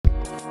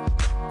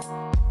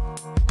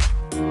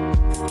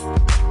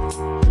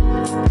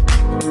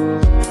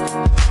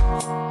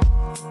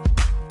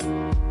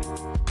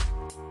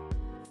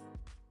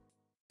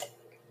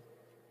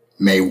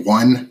May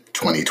 1,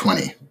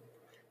 2020.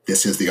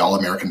 This is the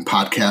All-American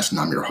Podcast, and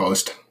I'm your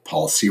host,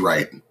 Paul C.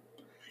 Wright.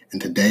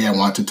 And today I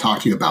want to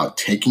talk to you about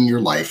taking your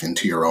life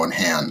into your own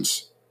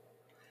hands.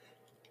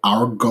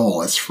 Our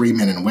goal as free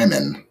men and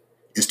women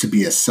is to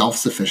be as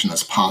self-sufficient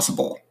as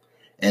possible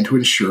and to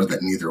ensure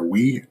that neither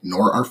we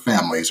nor our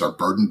families are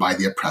burdened by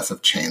the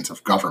oppressive chains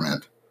of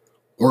government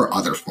or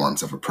other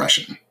forms of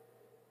oppression.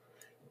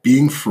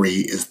 Being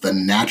free is the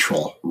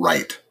natural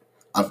right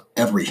of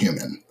every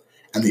human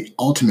and the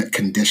ultimate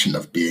condition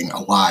of being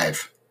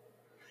alive.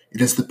 It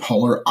is the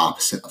polar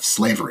opposite of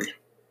slavery.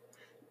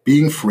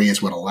 Being free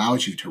is what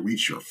allows you to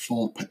reach your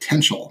full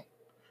potential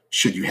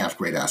should you have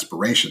great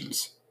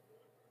aspirations.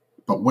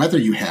 But whether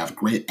you have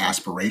great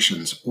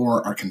aspirations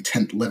or are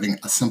content living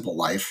a simple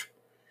life,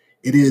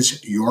 it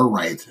is your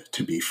right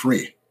to be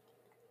free.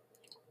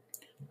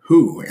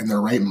 Who in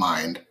their right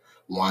mind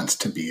wants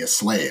to be a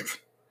slave?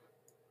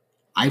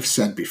 I've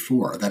said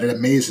before that it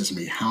amazes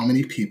me how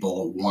many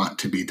people want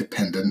to be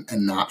dependent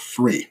and not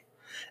free.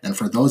 And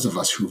for those of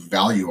us who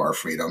value our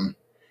freedom,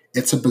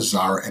 it's a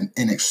bizarre and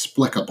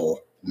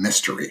inexplicable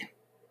mystery.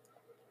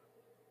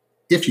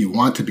 If you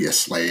want to be a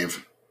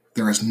slave,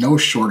 there is no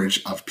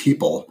shortage of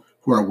people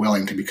who are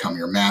willing to become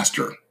your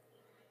master.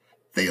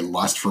 They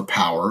lust for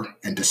power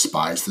and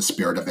despise the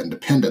spirit of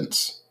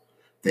independence.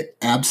 They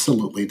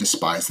absolutely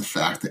despise the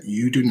fact that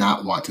you do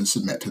not want to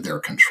submit to their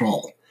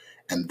control.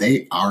 And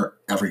they are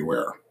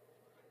everywhere.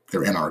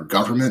 They're in our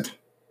government,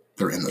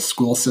 they're in the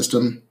school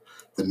system,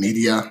 the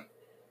media,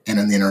 and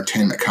in the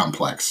entertainment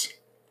complex.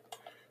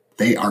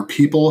 They are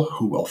people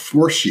who will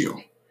force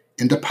you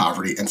into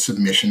poverty and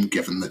submission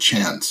given the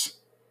chance.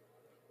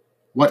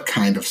 What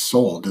kind of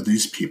soul do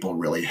these people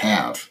really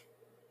have?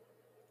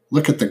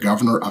 Look at the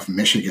governor of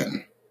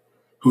Michigan,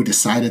 who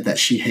decided that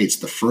she hates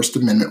the First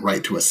Amendment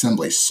right to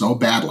assembly so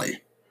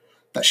badly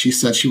that she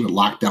said she would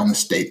lock down the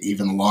state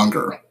even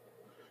longer.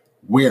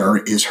 Where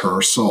is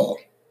her soul?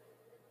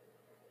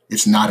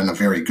 It's not in a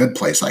very good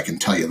place, I can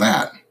tell you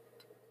that.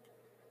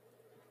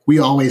 We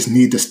always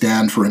need to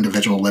stand for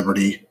individual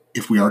liberty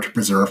if we are to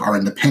preserve our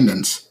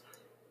independence,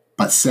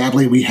 but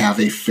sadly we have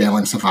a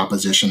phalanx of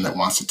opposition that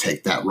wants to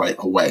take that right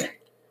away.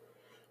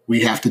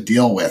 We have to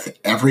deal with,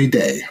 every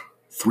day,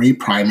 three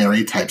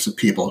primary types of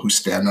people who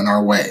stand in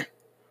our way.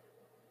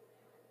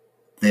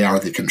 They are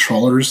the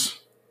controllers,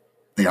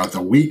 they are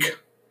the weak,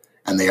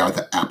 and they are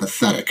the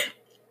apathetic.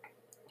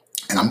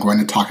 And I'm going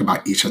to talk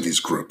about each of these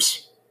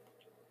groups.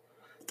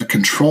 The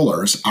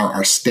controllers are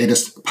our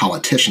statist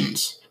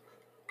politicians,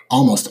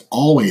 almost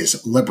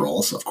always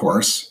liberals, of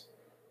course,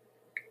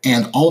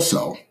 and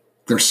also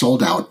they're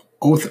sold-out,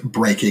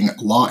 oath-breaking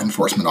law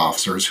enforcement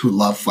officers who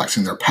love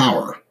flexing their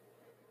power,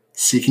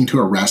 seeking to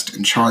arrest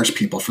and charge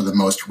people for the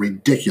most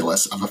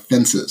ridiculous of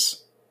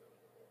offenses.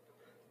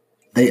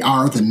 They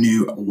are the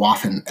new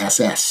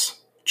Waffen-SS,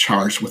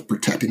 charged with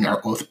protecting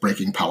our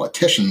oath-breaking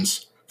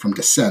politicians from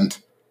dissent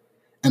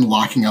and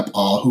locking up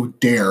all who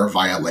dare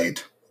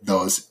violate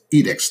those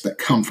edicts that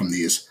come from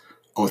these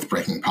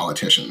oath-breaking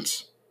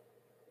politicians.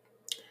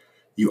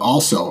 You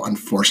also,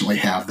 unfortunately,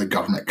 have the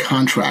government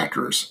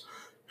contractors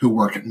who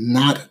work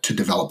not to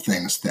develop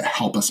things that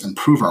help us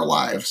improve our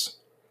lives.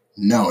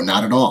 No,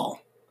 not at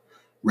all.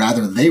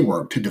 Rather, they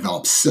work to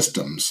develop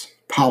systems,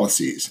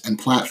 policies, and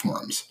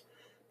platforms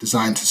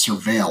designed to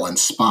surveil and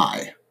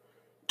spy,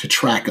 to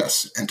track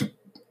us, and to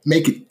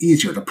make it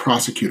easier to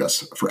prosecute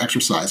us for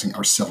exercising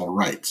our civil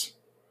rights.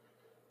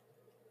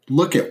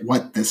 Look at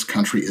what this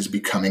country is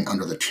becoming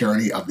under the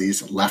tyranny of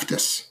these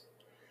leftists.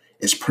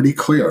 It's pretty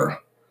clear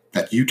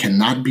that you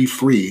cannot be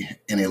free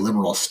in a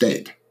liberal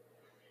state.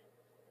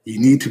 You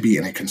need to be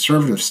in a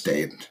conservative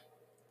state,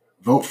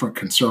 vote for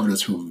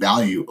conservatives who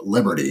value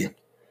liberty,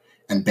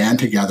 and band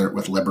together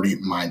with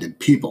liberty-minded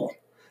people.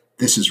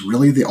 This is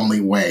really the only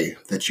way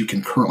that you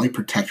can currently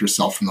protect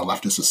yourself from the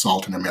leftist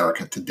assault in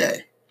America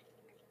today.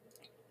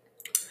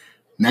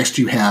 Next,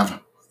 you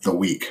have the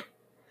weak.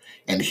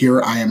 And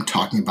here I am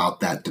talking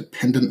about that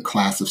dependent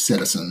class of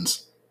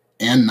citizens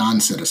and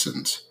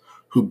non-citizens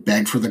who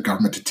beg for the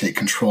government to take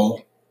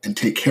control and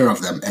take care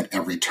of them at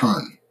every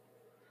turn.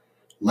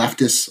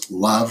 Leftists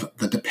love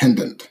the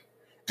dependent,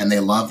 and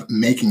they love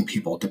making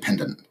people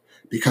dependent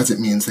because it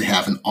means they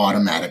have an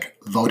automatic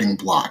voting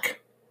block.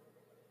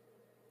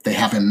 They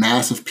have a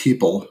mass of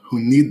people who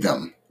need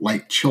them,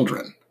 like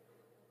children,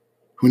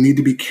 who need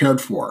to be cared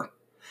for.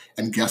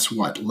 And guess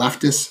what?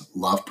 Leftists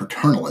love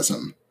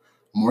paternalism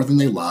more than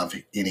they love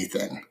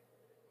anything.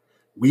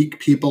 Weak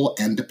people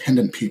and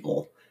dependent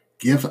people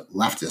give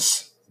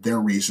leftists their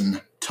reason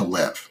to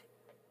live.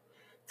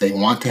 They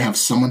want to have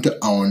someone to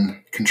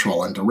own,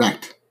 control, and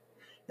direct.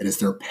 It is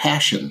their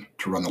passion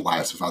to run the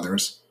lives of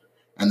others,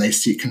 and they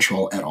seek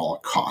control at all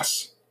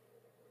costs.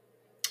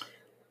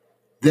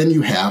 Then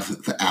you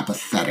have the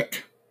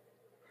apathetic.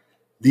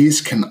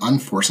 These can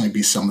unfortunately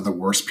be some of the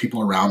worst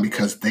people around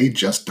because they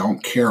just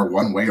don't care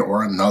one way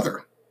or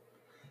another.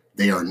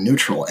 They are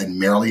neutral and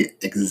merely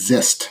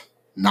exist,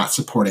 not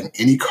supporting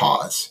any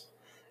cause,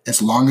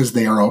 as long as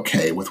they are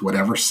okay with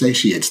whatever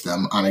satiates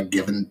them on a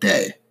given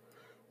day,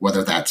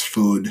 whether that's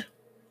food,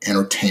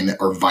 entertainment,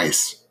 or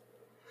vice.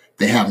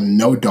 They have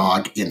no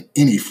dog in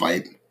any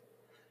fight.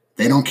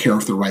 They don't care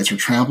if their rights are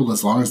trampled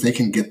as long as they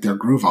can get their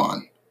groove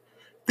on.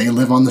 They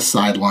live on the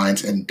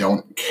sidelines and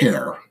don't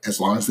care as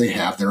long as they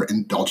have their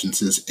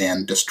indulgences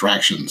and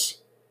distractions.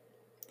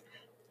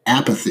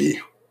 Apathy,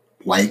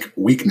 like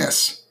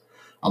weakness,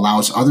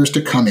 allows others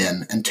to come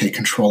in and take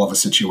control of a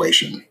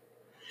situation.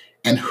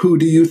 And who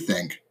do you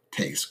think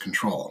takes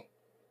control?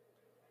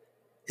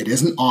 It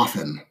isn't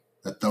often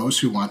that those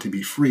who want to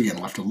be free and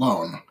left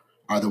alone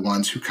are the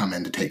ones who come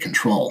in to take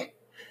control.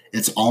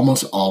 It's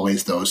almost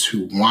always those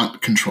who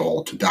want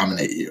control to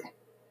dominate you.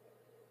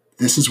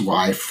 This is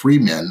why free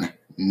men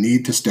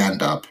need to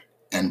stand up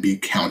and be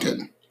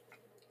counted.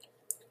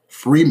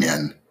 Free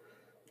men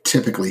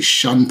typically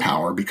shun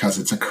power because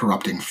it's a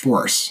corrupting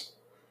force.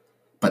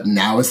 But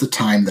now is the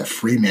time that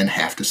free men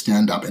have to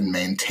stand up and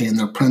maintain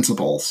their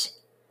principles.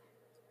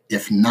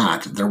 If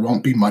not, there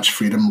won't be much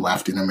freedom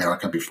left in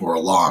America before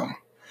long.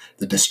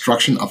 The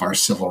destruction of our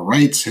civil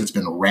rights has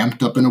been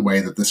ramped up in a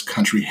way that this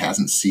country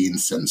hasn't seen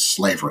since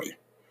slavery.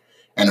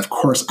 And of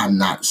course, I'm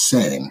not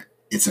saying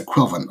it's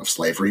equivalent of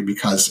slavery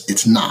because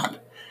it's not,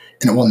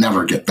 and it will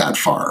never get that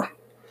far.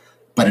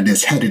 But it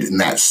is headed in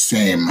that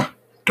same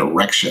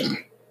direction.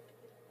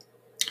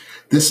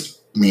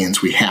 This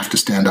means we have to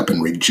stand up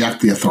and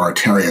reject the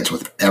authoritarians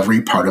with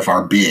every part of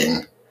our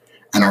being,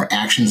 and our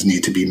actions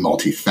need to be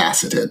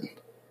multifaceted.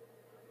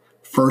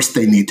 First,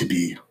 they need to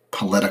be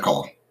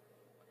political.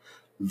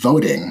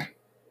 Voting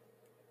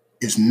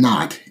is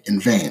not in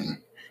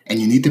vain, and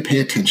you need to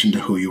pay attention to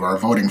who you are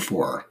voting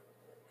for,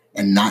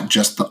 and not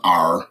just the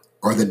R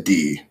or the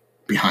D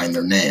behind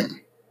their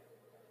name.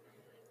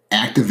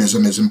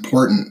 Activism is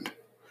important.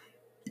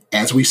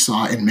 As we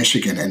saw in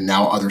Michigan and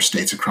now other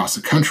states across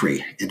the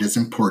country, it is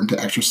important to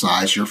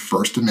exercise your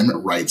First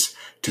Amendment rights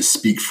to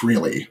speak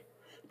freely,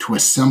 to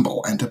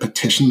assemble, and to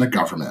petition the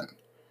government.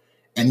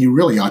 And you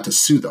really ought to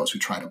sue those who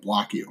try to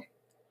block you.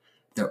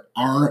 There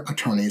are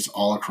attorneys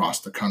all across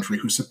the country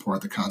who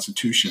support the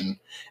Constitution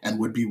and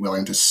would be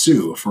willing to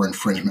sue for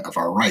infringement of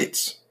our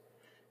rights.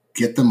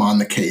 Get them on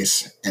the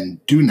case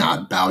and do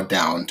not bow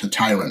down to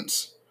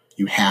tyrants.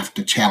 You have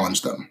to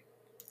challenge them.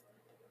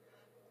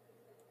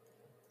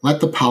 Let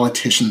the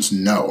politicians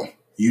know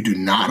you do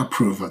not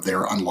approve of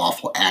their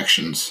unlawful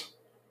actions.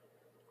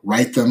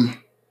 Write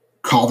them,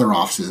 call their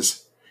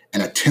offices,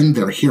 and attend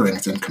their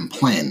hearings and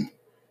complain.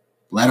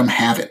 Let them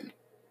have it.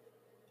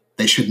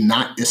 They should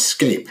not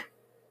escape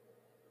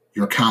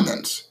your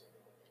comments.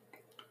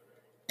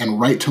 And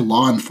write to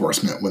law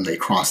enforcement when they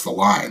cross the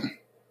line.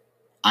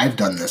 I've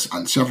done this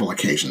on several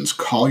occasions.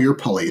 Call your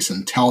police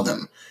and tell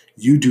them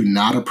you do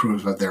not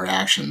approve of their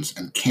actions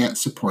and can't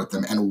support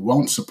them and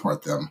won't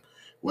support them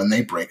when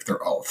they break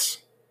their oaths.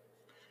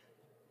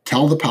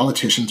 Tell the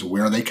politicians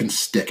where they can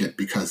stick it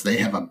because they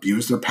have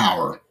abused their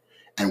power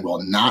and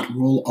will not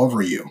rule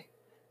over you,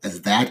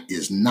 as that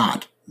is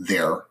not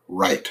their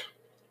right.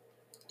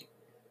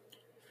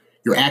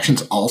 Your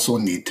actions also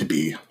need to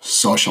be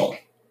social.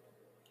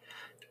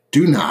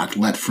 Do not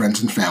let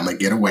friends and family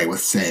get away with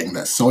saying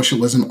that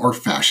socialism or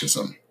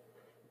fascism,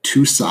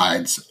 two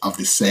sides of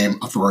the same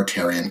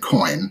authoritarian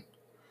coin,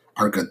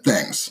 are good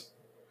things.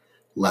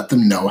 Let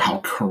them know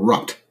how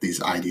corrupt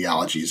these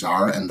ideologies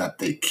are and that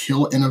they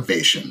kill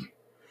innovation,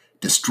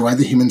 destroy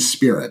the human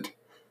spirit,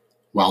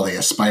 while they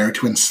aspire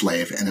to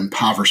enslave and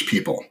impoverish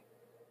people.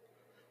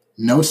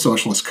 No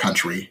socialist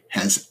country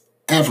has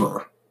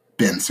ever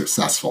been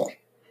successful.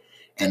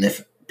 And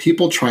if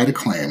people try to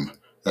claim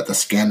that the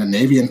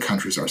Scandinavian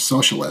countries are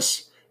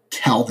socialists,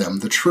 tell them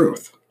the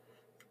truth.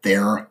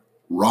 They're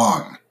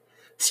wrong.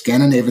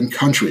 Scandinavian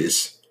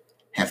countries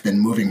have been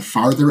moving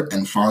farther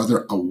and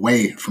farther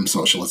away from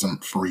socialism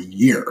for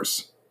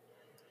years.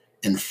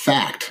 In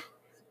fact,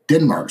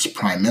 Denmark's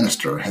prime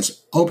minister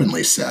has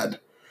openly said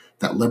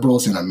that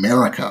liberals in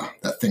America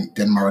that think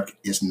Denmark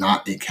is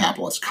not a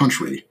capitalist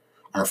country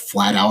are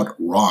flat out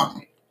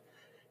wrong.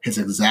 His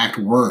exact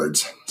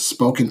words,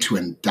 spoken to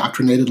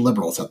indoctrinated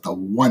liberals at the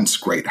once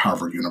great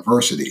Harvard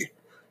University,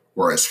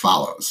 were as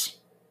follows,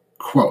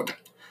 quote,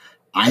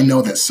 "I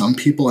know that some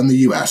people in the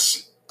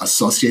U.S.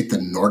 associate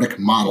the Nordic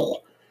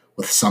model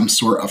with some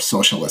sort of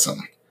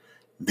socialism.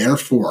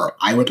 Therefore,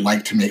 I would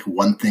like to make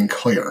one thing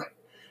clear.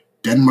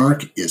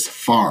 Denmark is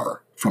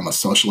far from a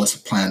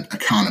socialist planned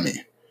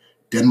economy.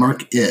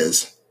 Denmark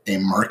is a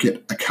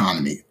market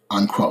economy,"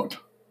 unquote.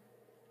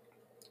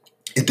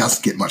 It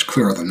doesn't get much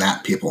clearer than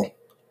that, people.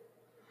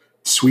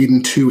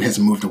 Sweden, too, has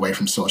moved away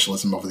from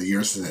socialism over the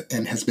years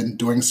and has been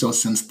doing so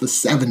since the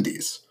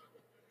 70s.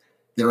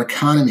 Their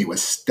economy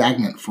was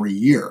stagnant for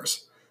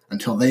years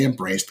until they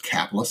embraced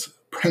capitalist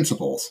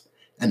principles,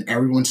 and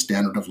everyone's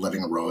standard of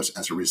living rose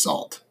as a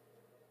result.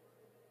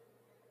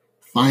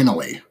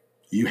 Finally,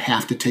 you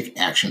have to take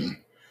action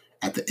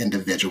at the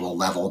individual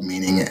level,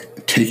 meaning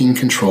taking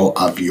control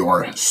of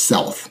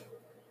yourself.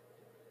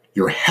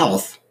 Your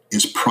health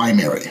is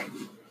primary.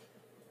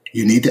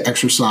 You need to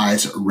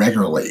exercise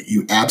regularly.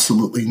 You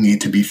absolutely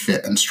need to be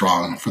fit and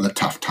strong for the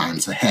tough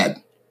times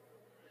ahead.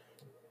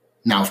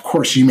 Now, of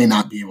course, you may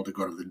not be able to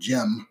go to the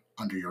gym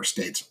under your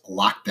state's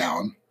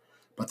lockdown,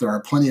 but there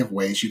are plenty of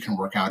ways you can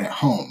work out at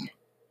home,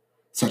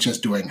 such as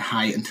doing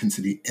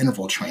high-intensity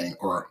interval training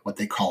or what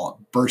they call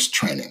burst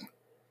training.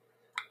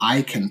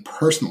 I can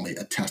personally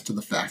attest to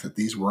the fact that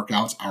these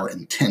workouts are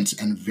intense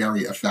and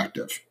very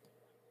effective.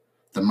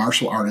 The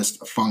martial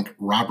artist Funk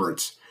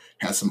Roberts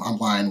has some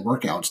online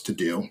workouts to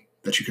do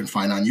that you can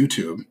find on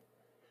YouTube,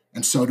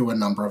 and so do a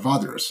number of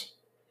others.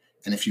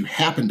 And if you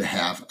happen to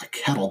have a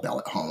kettlebell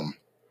at home,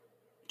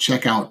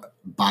 check out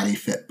Body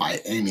Fit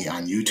by Amy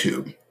on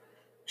YouTube.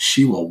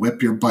 She will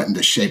whip your butt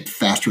into shape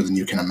faster than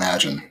you can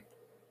imagine.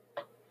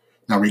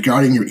 Now,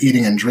 regarding your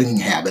eating and drinking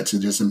habits,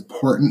 it is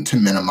important to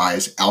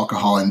minimize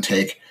alcohol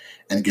intake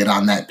and get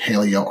on that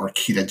paleo or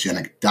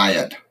ketogenic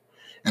diet.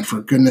 And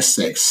for goodness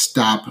sake,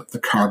 stop the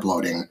carb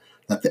loading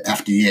that the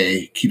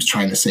FDA keeps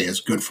trying to say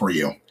is good for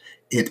you.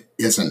 It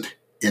isn't.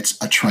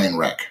 It's a train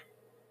wreck.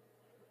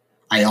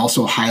 I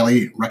also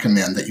highly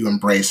recommend that you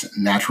embrace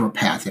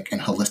naturopathic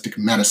and holistic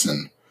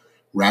medicine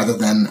rather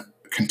than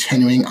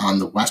continuing on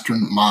the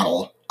Western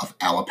model of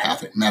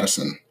allopathic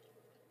medicine.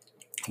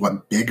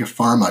 What Big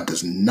Pharma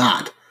does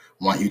not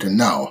want you to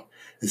know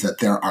is that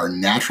there are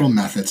natural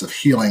methods of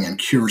healing and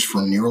cures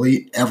for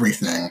nearly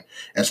everything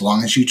as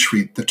long as you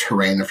treat the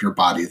terrain of your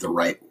body the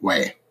right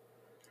way.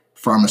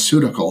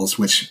 Pharmaceuticals,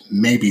 which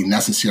may be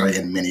necessary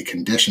in many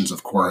conditions,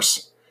 of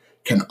course,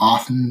 can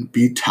often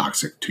be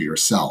toxic to your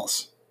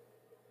cells.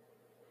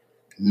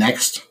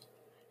 Next,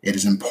 it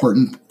is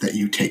important that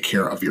you take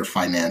care of your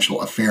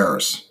financial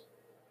affairs.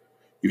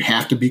 You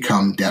have to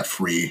become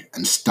debt-free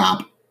and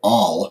stop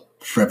all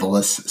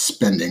frivolous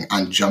spending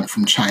on junk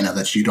from China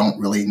that you don't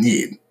really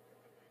need.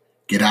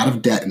 Get out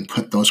of debt and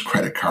put those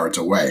credit cards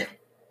away.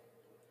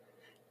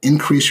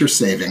 Increase your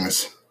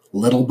savings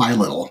little by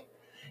little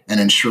and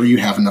ensure you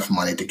have enough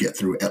money to get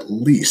through at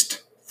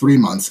least 3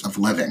 months of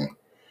living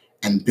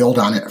and build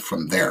on it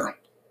from there.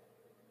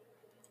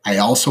 I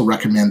also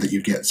recommend that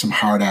you get some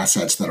hard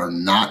assets that are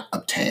not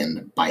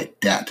obtained by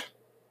debt.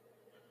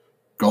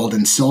 Gold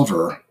and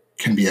silver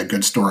can be a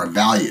good store of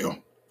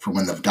value for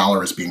when the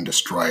dollar is being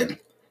destroyed.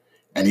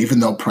 And even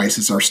though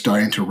prices are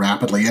starting to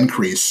rapidly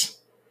increase,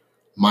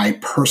 my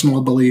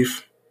personal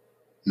belief,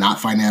 not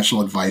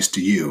financial advice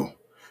to you,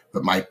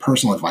 but my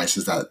personal advice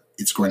is that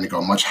it's going to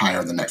go much higher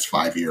in the next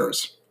 5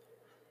 years.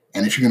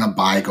 And if you're going to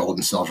buy gold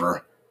and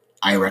silver,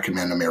 I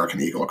recommend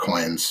American Eagle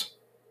coins.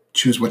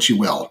 Choose what you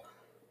will,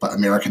 but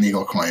American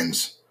Eagle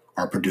coins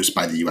are produced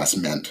by the U.S.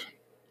 Mint.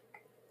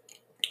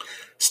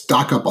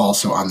 Stock up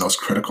also on those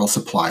critical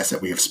supplies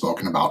that we have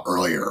spoken about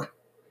earlier.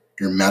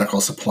 Your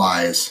medical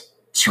supplies,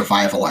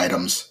 survival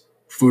items,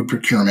 food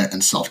procurement,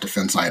 and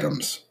self-defense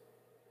items.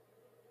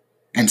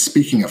 And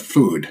speaking of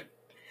food,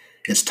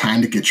 it's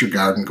time to get your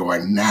garden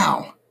going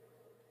now.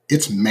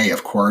 It's May,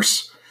 of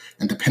course,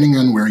 and depending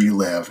on where you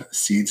live,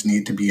 seeds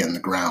need to be in the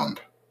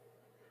ground.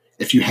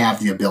 If you have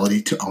the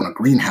ability to own a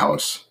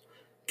greenhouse,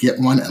 get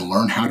one and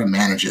learn how to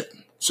manage it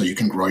so you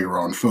can grow your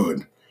own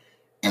food.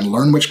 And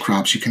learn which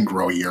crops you can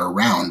grow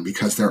year-round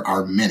because there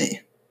are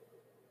many.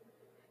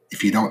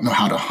 If you don't know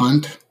how to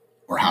hunt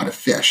or how to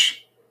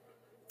fish,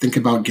 think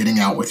about getting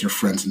out with your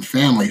friends and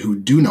family who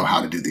do know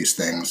how to do these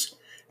things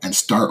and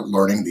start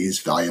learning these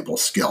valuable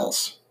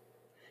skills.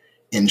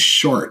 In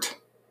short,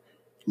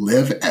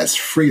 live as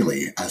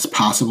freely as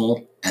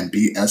possible and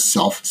be as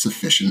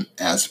self-sufficient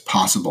as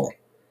possible.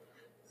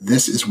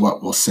 This is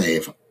what will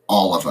save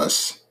all of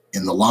us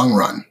in the long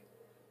run.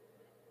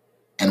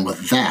 And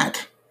with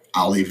that,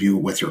 I'll leave you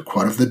with your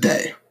quote of the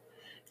day,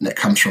 and it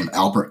comes from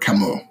Albert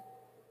Camus.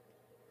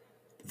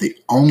 The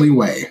only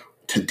way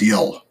to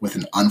deal with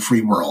an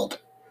unfree world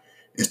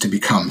is to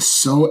become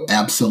so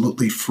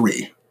absolutely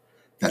free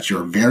that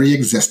your very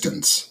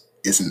existence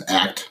is an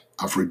act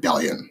of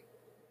rebellion.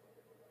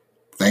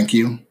 Thank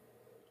you,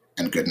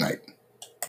 and good night.